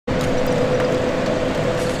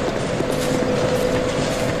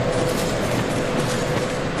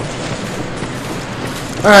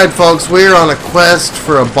Alright folks, we're on a quest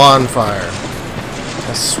for a bonfire.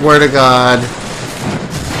 I swear to God,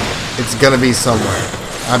 it's gonna be somewhere.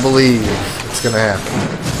 I believe it's gonna happen.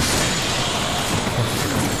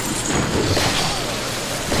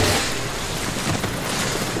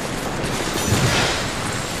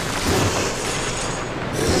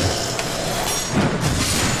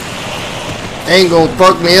 Ain't gonna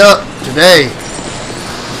fuck me up today.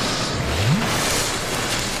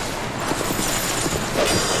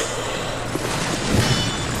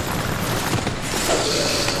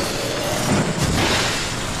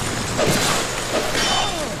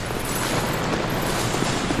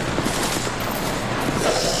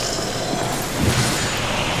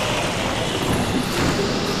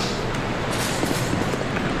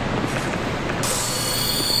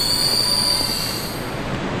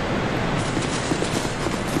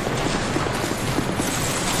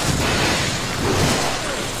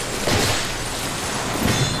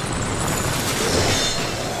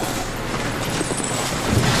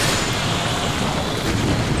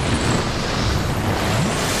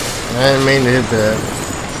 I didn't mean to hit that.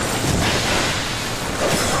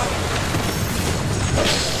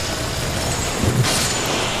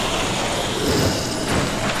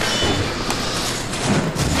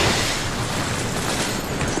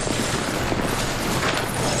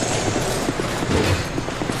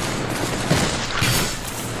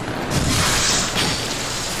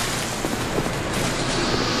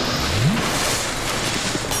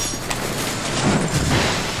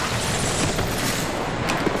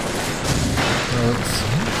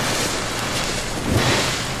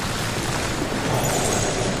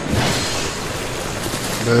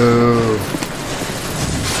 Boo.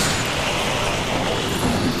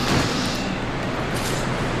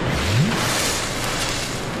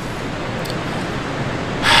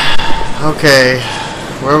 Okay,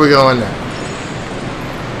 where are we going now?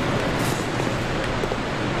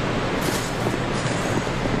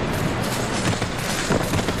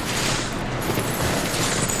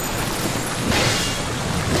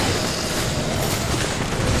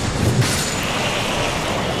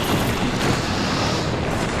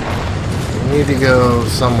 We need to go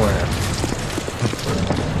somewhere.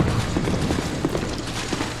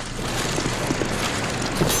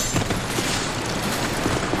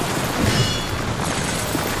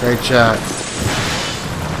 Great shot.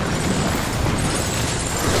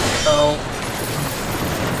 Oh.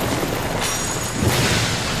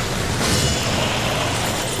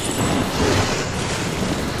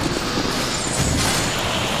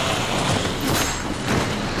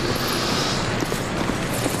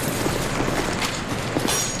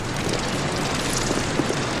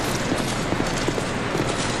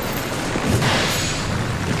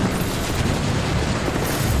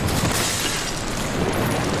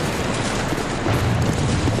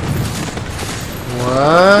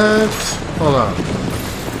 What? Hold on.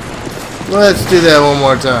 Let's do that one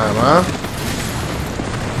more time, huh?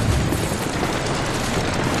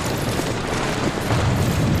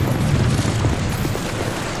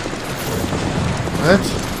 What?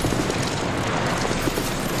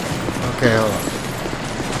 Okay, hold on.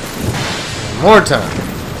 One more time.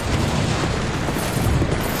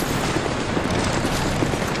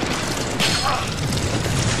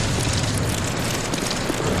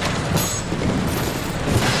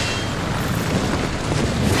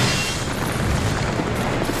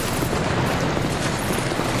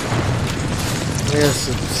 Yes,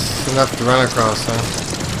 it's enough to run across,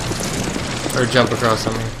 huh? Or jump across,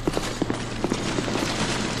 I mean.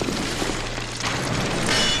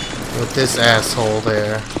 With this asshole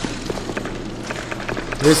there.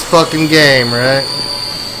 This fucking game, right?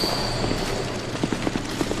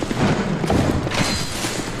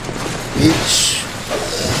 Each.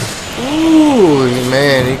 Ooh,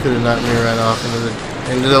 man, he could have knocked me right off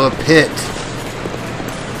into the pit.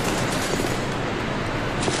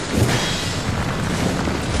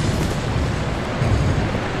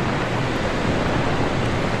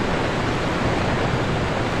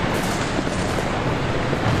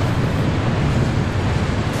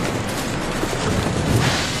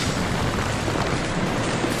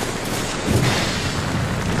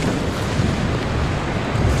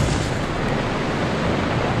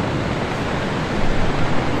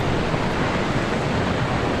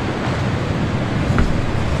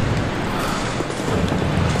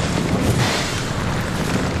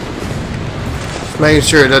 Making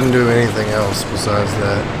sure it doesn't do anything else besides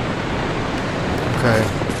that. Okay.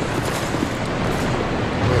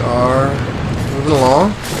 We are moving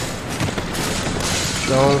along.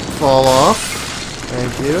 Don't fall off.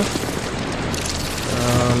 Thank you.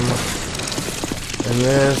 And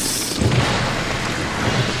this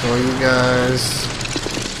For you guys.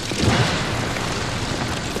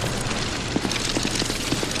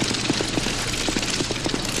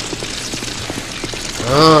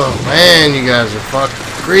 Oh man, you guys are fucking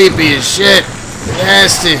creepy as shit.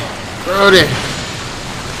 Nasty. Grody.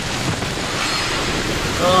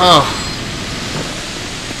 Oh.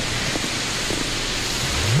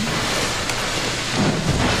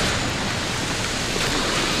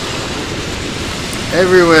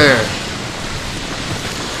 Everywhere.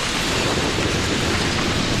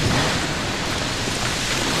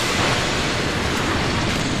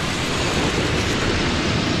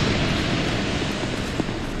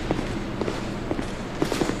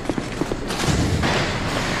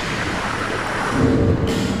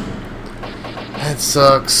 That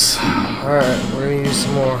sucks. Alright, we're gonna use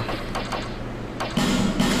some more.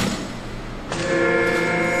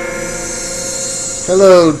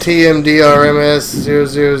 Hello,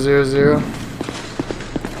 TMDRMS0000.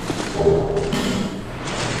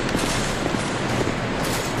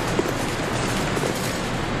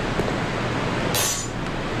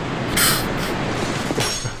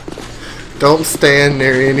 Don't stand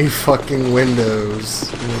near any fucking windows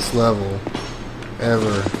in this level.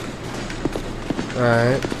 Ever.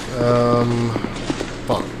 Alright,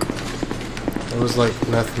 fuck. There was like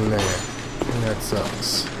nothing there. And that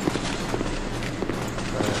sucks.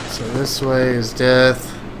 Alright, so this way is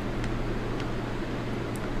death.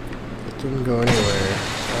 It didn't go anywhere.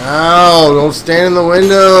 Ow! Don't stand in the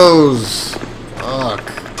windows!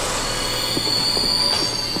 Fuck.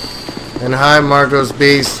 And hi, Marcos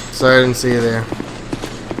Beast. Sorry I didn't see you there.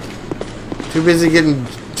 Too busy getting...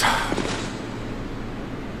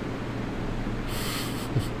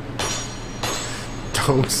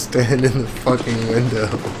 Don't stand in the fucking window.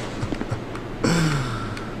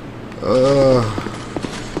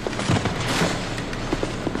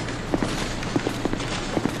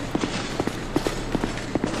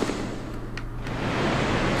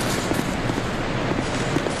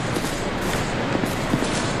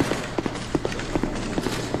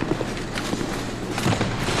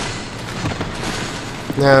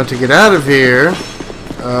 Now to get out of here,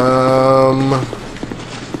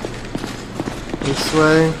 this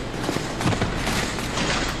way?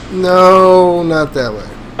 No, not that way.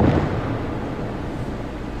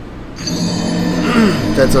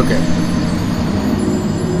 That's okay.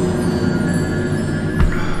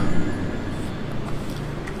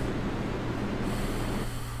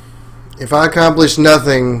 If I accomplish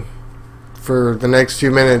nothing for the next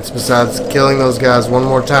few minutes besides killing those guys one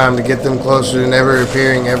more time to get them closer to never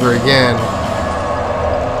appearing ever again,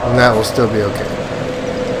 then that will still be okay.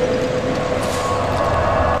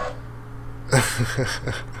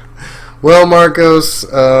 Well, Marcos,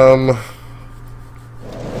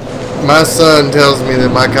 my son tells me that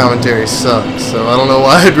my commentary sucks, so I don't know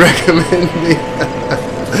why I'd recommend me.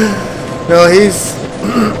 No, he's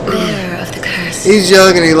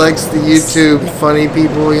young and he likes the YouTube funny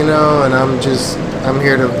people, you know, and I'm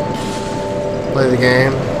here to play the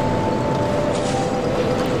game.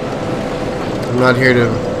 I'm not here to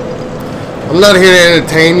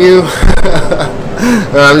entertain you.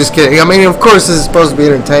 I'm just kidding. I mean, of course this is supposed to be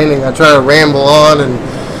entertaining. I try to ramble on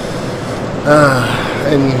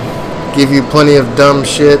and give you plenty of dumb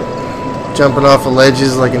shit, jumping off of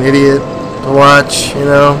ledges like an idiot to watch, you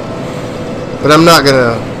know. But I'm not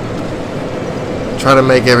gonna try to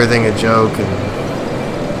make everything a joke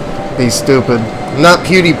and be stupid. I'm not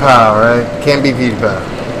PewDiePie, right? Can't be PewDiePie.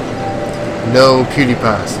 No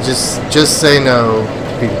PewDiePie. So just say no to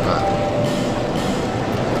PewDiePie.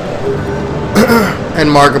 And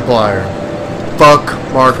Markiplier. Fuck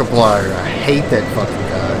Markiplier. I hate that fucking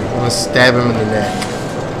guy. I want to stab him in the neck.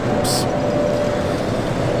 Oops.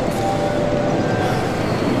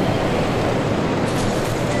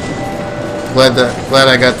 Glad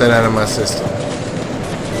I got that out of my system.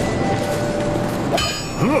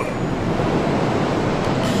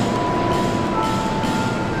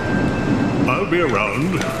 I'll be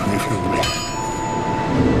around if you need.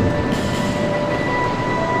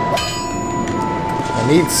 I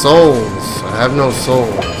need souls. I have no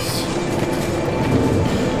souls.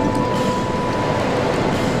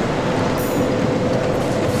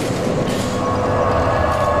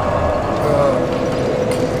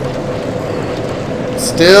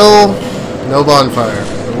 Still no bonfire.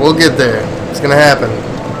 But we'll get there. It's gonna happen.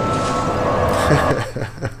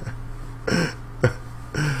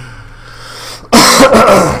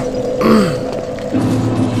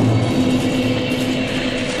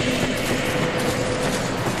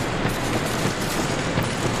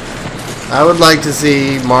 I would like to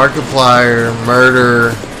see Markiplier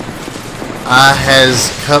murder I has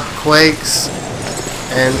Cupquakes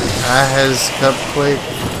and his cupcake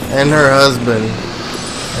and her husband,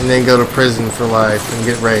 and then go to prison for life and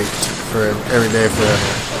get raped for every day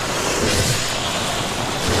forever.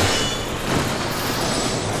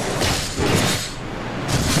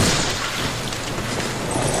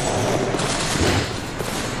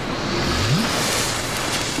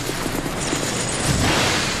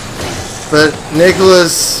 But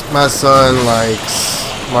Nicholas, my son, likes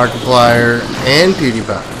Markiplier and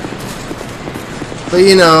PewDiePie. But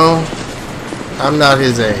you know, I'm not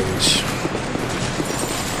his age.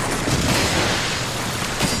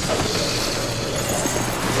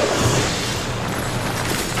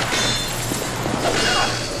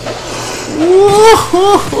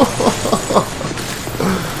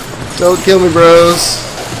 Don't kill me, bros.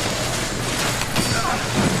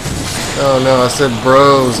 Oh no, I said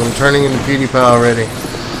bros. I'm turning into PewDiePie already.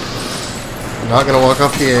 I'm not gonna walk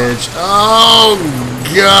off the edge. Oh,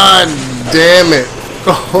 god damn it.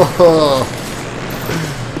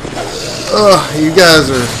 Oh, you guys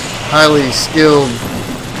are highly skilled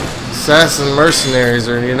assassin mercenaries,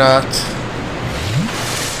 are you not?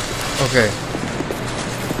 Okay.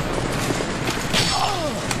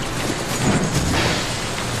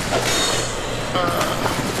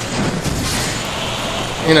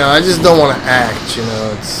 You know, I just don't want to act, you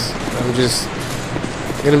know, I'm just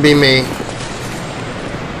gonna be me.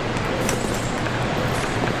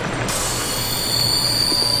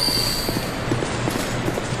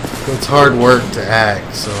 It's hard work to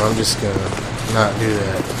act, so I'm just gonna not do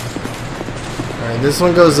that. Alright, this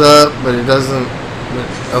one goes up, but it doesn't,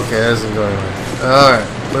 okay, that doesn't go anywhere. Alright,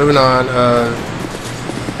 moving on, where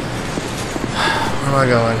am I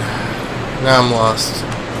going? Now I'm lost.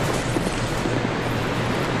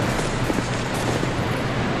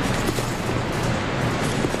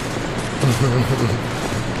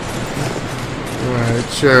 Alright,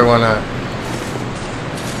 sure, why not?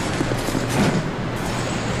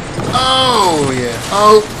 Oh, yeah.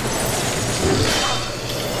 Oh!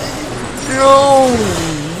 Oh!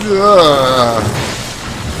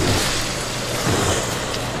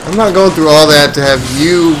 I'm not going through all that to have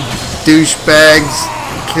you douchebags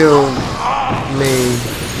kill me.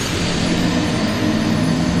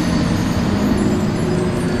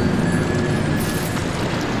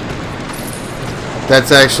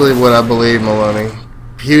 That's actually what I believe, Maloney.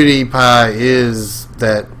 PewDiePie is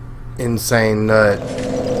that insane nut,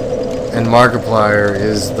 and Markiplier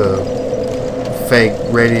is the fake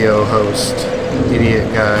radio host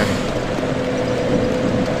idiot guy.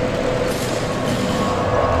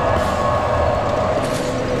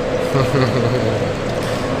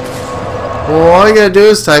 Well, all you gotta do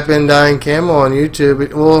is type in Dying Camel on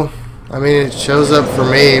YouTube. Well, I mean, it shows up for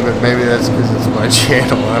me, but maybe that's because it's my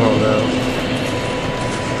channel. I don't know.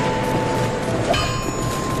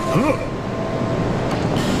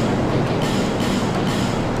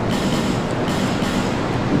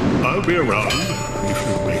 I'll be around if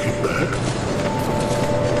you make it back.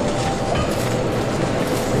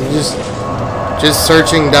 You just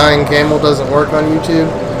searching Dying Camel doesn't work on YouTube?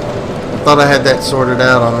 I thought I had that sorted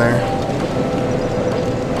out on there.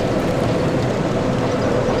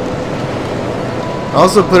 I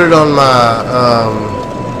also put it on my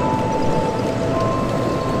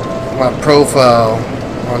my profile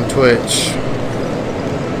on Twitch.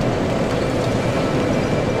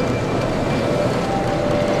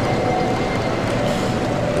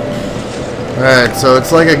 Alright, so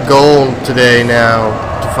it's like a goal today now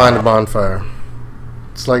to find a bonfire.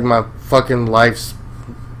 It's like my fucking life's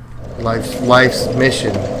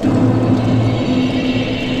mission.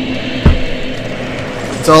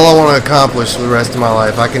 It's all I want to accomplish for the rest of my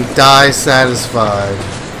life. I can die satisfied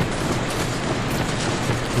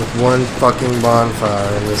with one fucking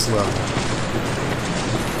bonfire in this level.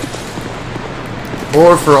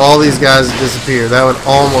 Or for all these guys to disappear. That would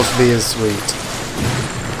almost be as sweet.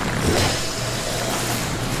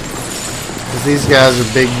 Because these guys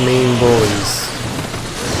are big mean bullies.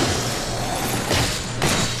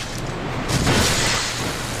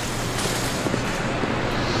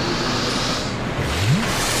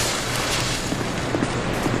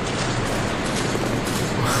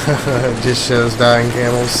 It just shows Dying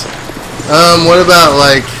Camels. What about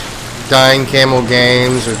like Dying Camel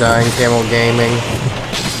Games or Dying Camel Gaming?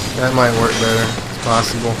 That might work better. It's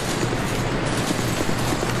possible.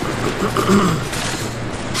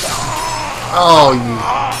 Oh, you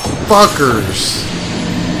fuckers.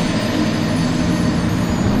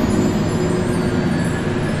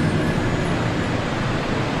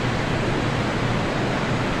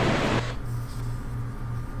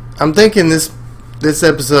 I'm thinking this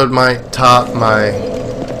episode might top my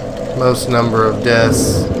most number of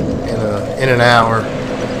deaths in an hour.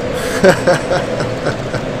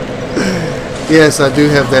 Yes, I do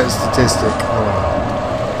have that statistic. Hold on.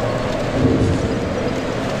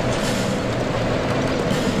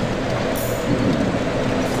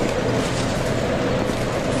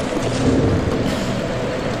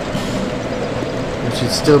 I should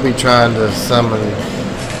still be trying to summon.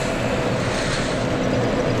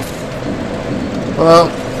 Well,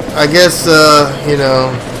 I guess, you know,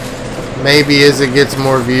 maybe as it gets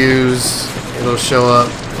more views, it'll show up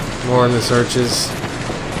more in the searches.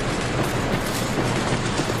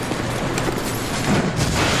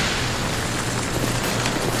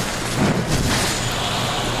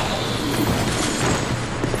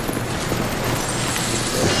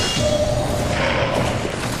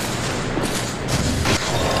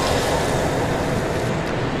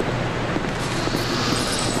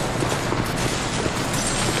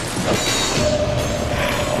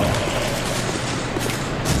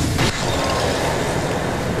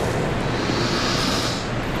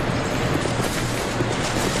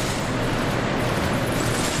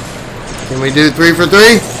 Can we do 3 for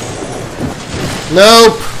 3?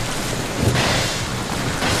 Nope.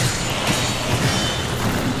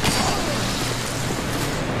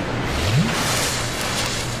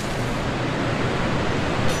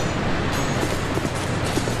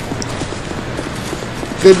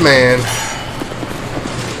 Good man.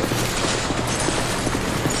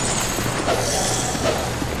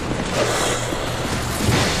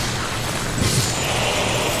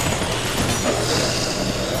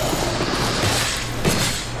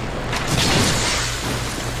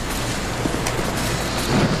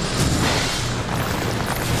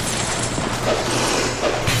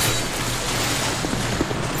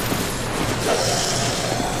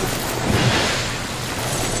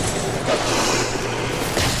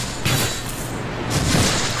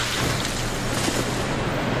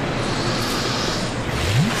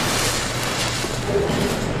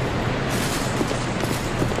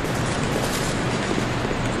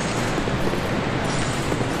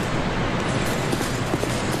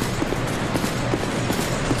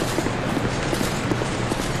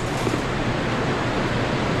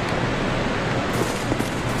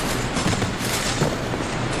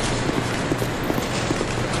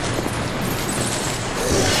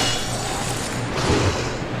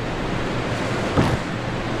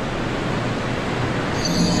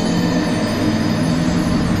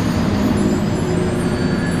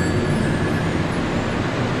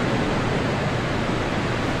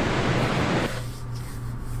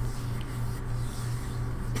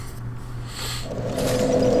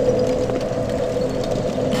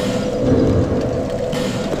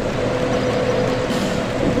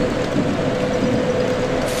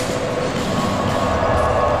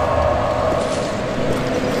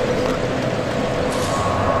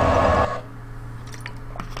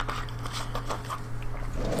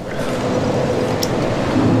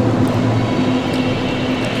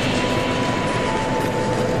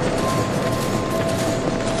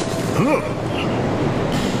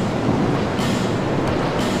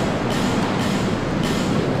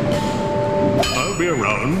 I'll be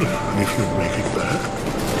around if you make it back.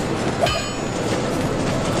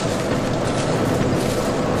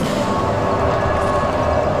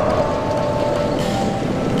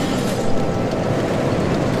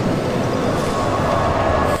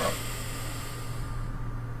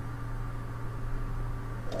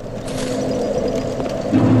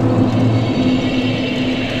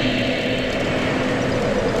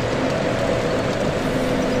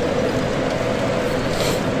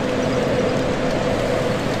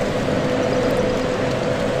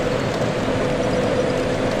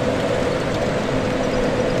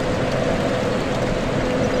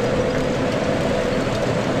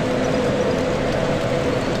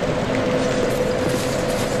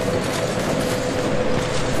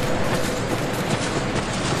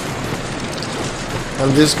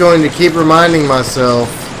 I'm just going to keep reminding myself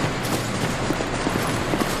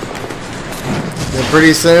that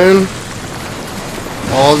pretty soon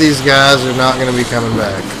all these guys are not going to be coming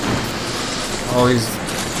back. All these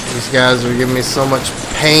guys are giving me so much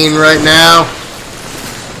pain right now.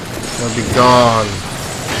 They'll be gone.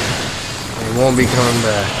 They won't be coming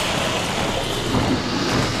back.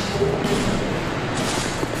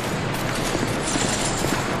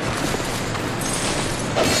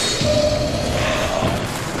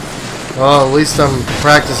 Well, at least I'm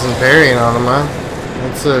practicing parrying on them, huh?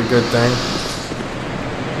 That's a good thing.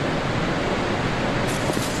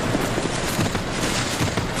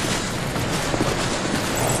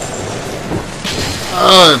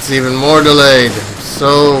 Oh, it's even more delayed. I'm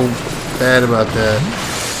so bad about that.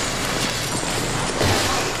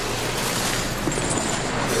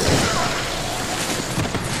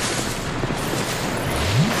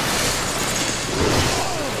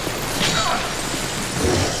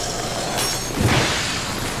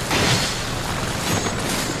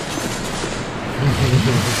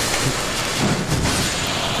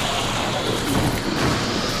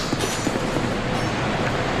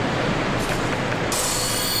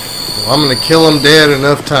 Well, I'm gonna kill them dead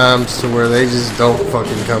enough times to where they just don't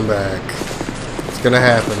fucking come back. It's gonna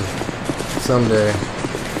happen someday.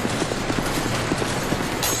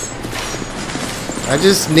 I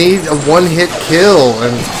just need a one-hit kill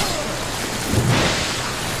and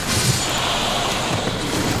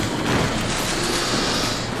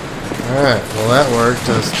alright, well that worked,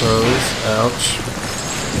 I suppose. Ouch.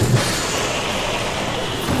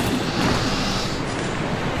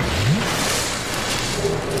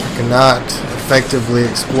 I cannot effectively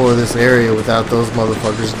explore this area without those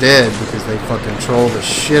motherfuckers dead because they fucking troll the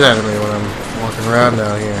shit out of me when I'm walking around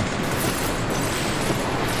down here.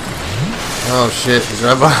 Oh shit, he's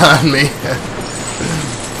right behind me.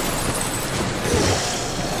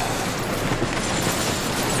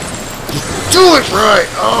 Do it right!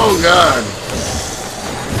 Oh god!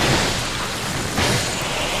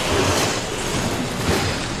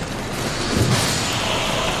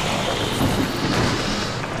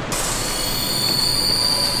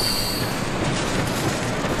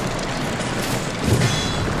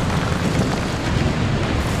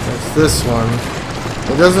 That's this one.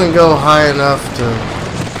 It doesn't go high enough to,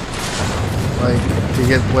 like, to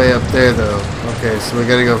get way up there, though. Okay, so we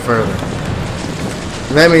gotta go further.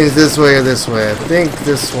 And that means this way or this way. I think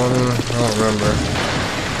this one, I don't remember.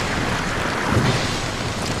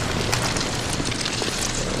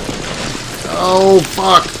 Oh,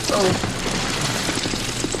 fuck. Oh.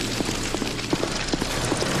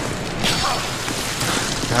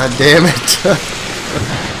 God damn it.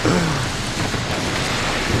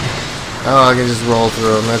 Oh, I can just roll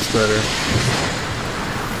through them. That's better.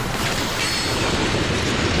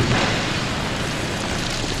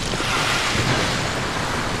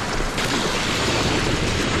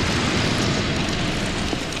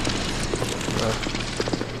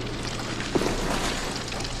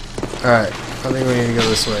 Alright. I think we need to go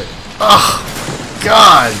this way. Oh,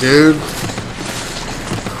 God, dude.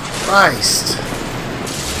 Christ.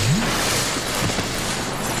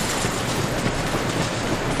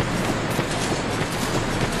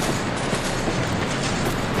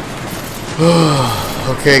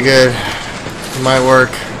 Okay, good. It might work.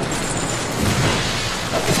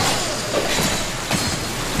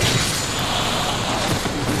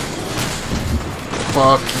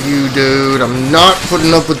 Fuck you, dude. I'm not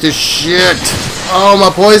putting up with this shit. Oh,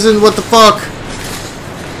 my poison? What the fuck?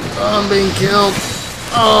 Oh, I'm being killed.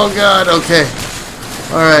 Oh, God. Okay.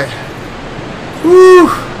 Alright. Woo.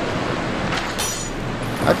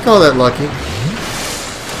 I'd call that lucky.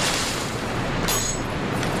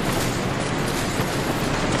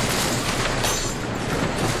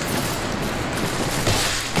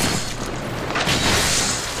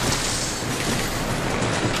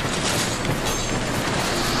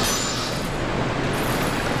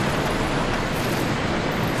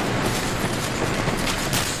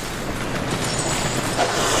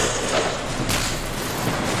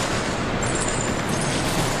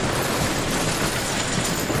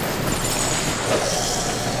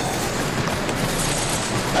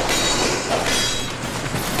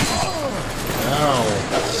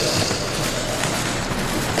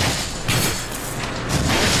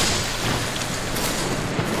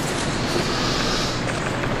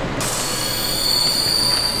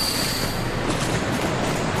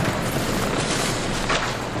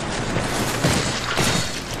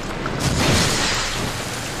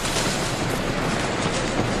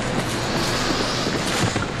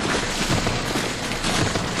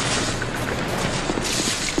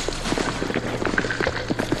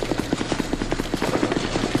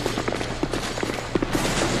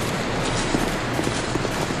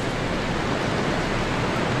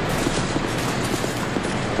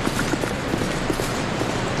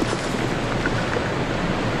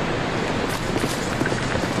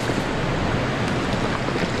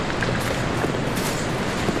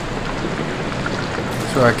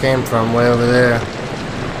 That's where I came from, way over there.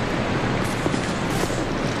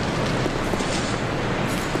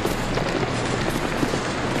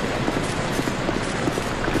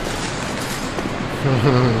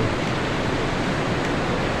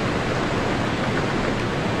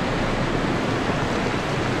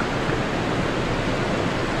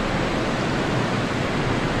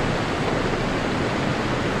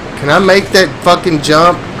 Can I make that fucking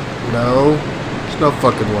jump? No. There's no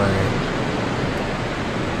fucking way.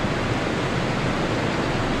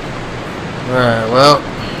 Alright, well,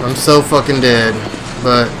 I'm so fucking dead.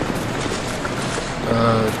 But,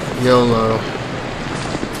 YOLO.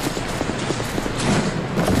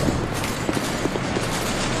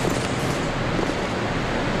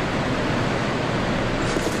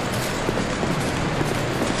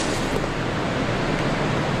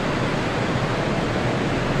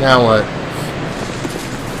 Now what?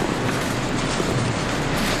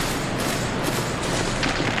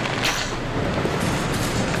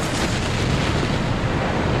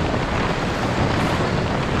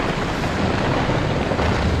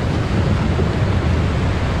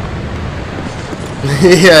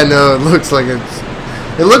 Yeah, no, it looks like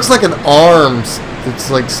it looks like an arm that's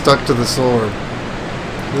like stuck to the sword.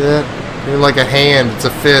 Yeah, and like a hand, it's a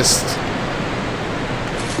fist.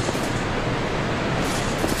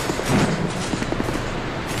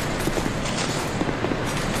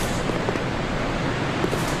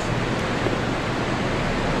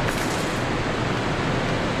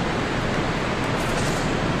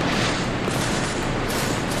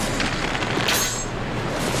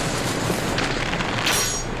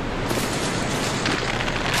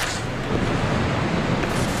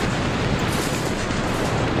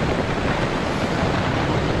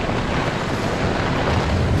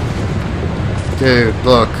 Dude,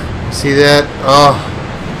 look. See that? Oh.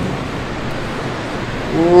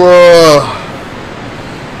 Whoa.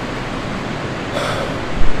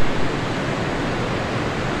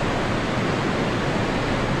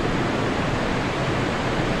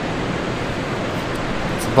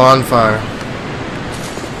 It's a bonfire.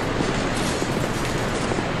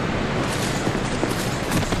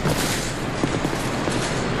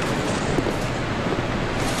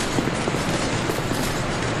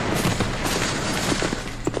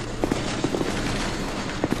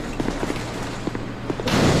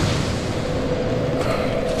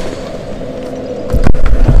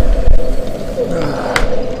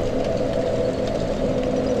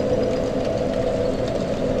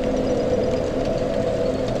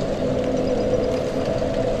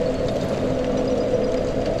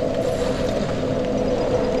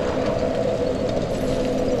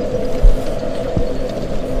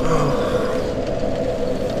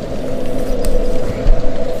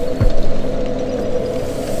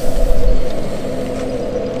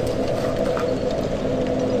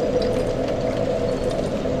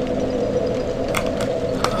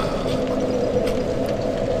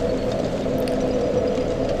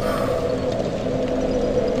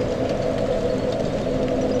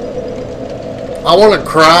 I want to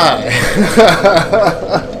cry.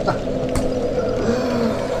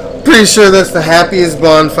 Pretty sure that's the happiest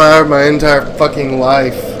bonfire of my entire fucking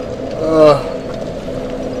life. Ugh.